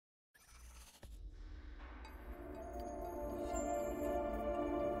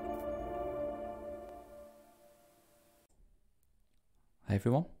Hi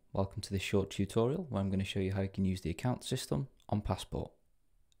everyone, welcome to this short tutorial where I'm going to show you how you can use the account system on Passport.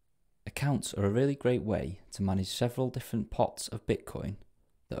 Accounts are a really great way to manage several different pots of Bitcoin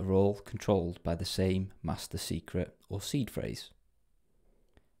that are all controlled by the same master secret or seed phrase.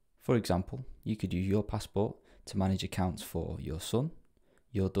 For example, you could use your Passport to manage accounts for your son,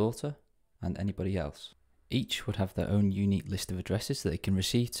 your daughter, and anybody else. Each would have their own unique list of addresses that they can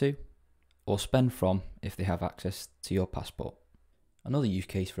receive to or spend from if they have access to your Passport. Another use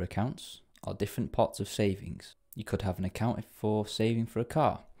case for accounts are different pots of savings. You could have an account for saving for a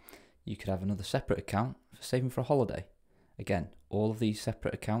car. You could have another separate account for saving for a holiday. Again, all of these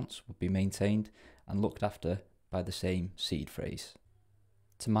separate accounts would be maintained and looked after by the same seed phrase.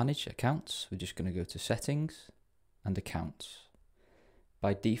 To manage accounts, we're just going to go to Settings and Accounts.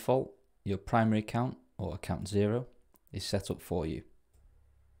 By default, your primary account or account 0 is set up for you.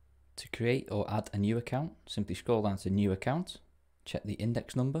 To create or add a new account, simply scroll down to New Account. Check the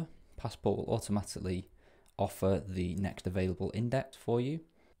index number. Passport will automatically offer the next available index for you,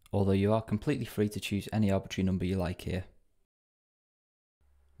 although you are completely free to choose any arbitrary number you like here.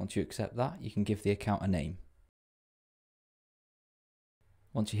 Once you accept that, you can give the account a name.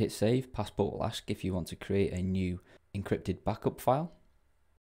 Once you hit save, Passport will ask if you want to create a new encrypted backup file.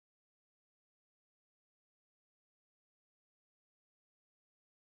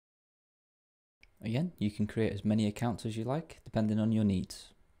 Again, you can create as many accounts as you like, depending on your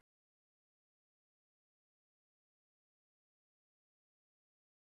needs.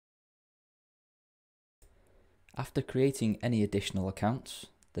 After creating any additional accounts,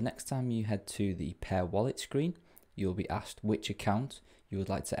 the next time you head to the Pair Wallet screen, you will be asked which account you would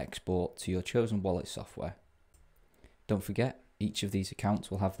like to export to your chosen wallet software. Don't forget, each of these accounts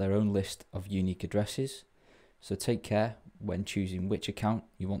will have their own list of unique addresses, so take care when choosing which account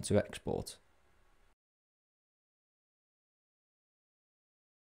you want to export.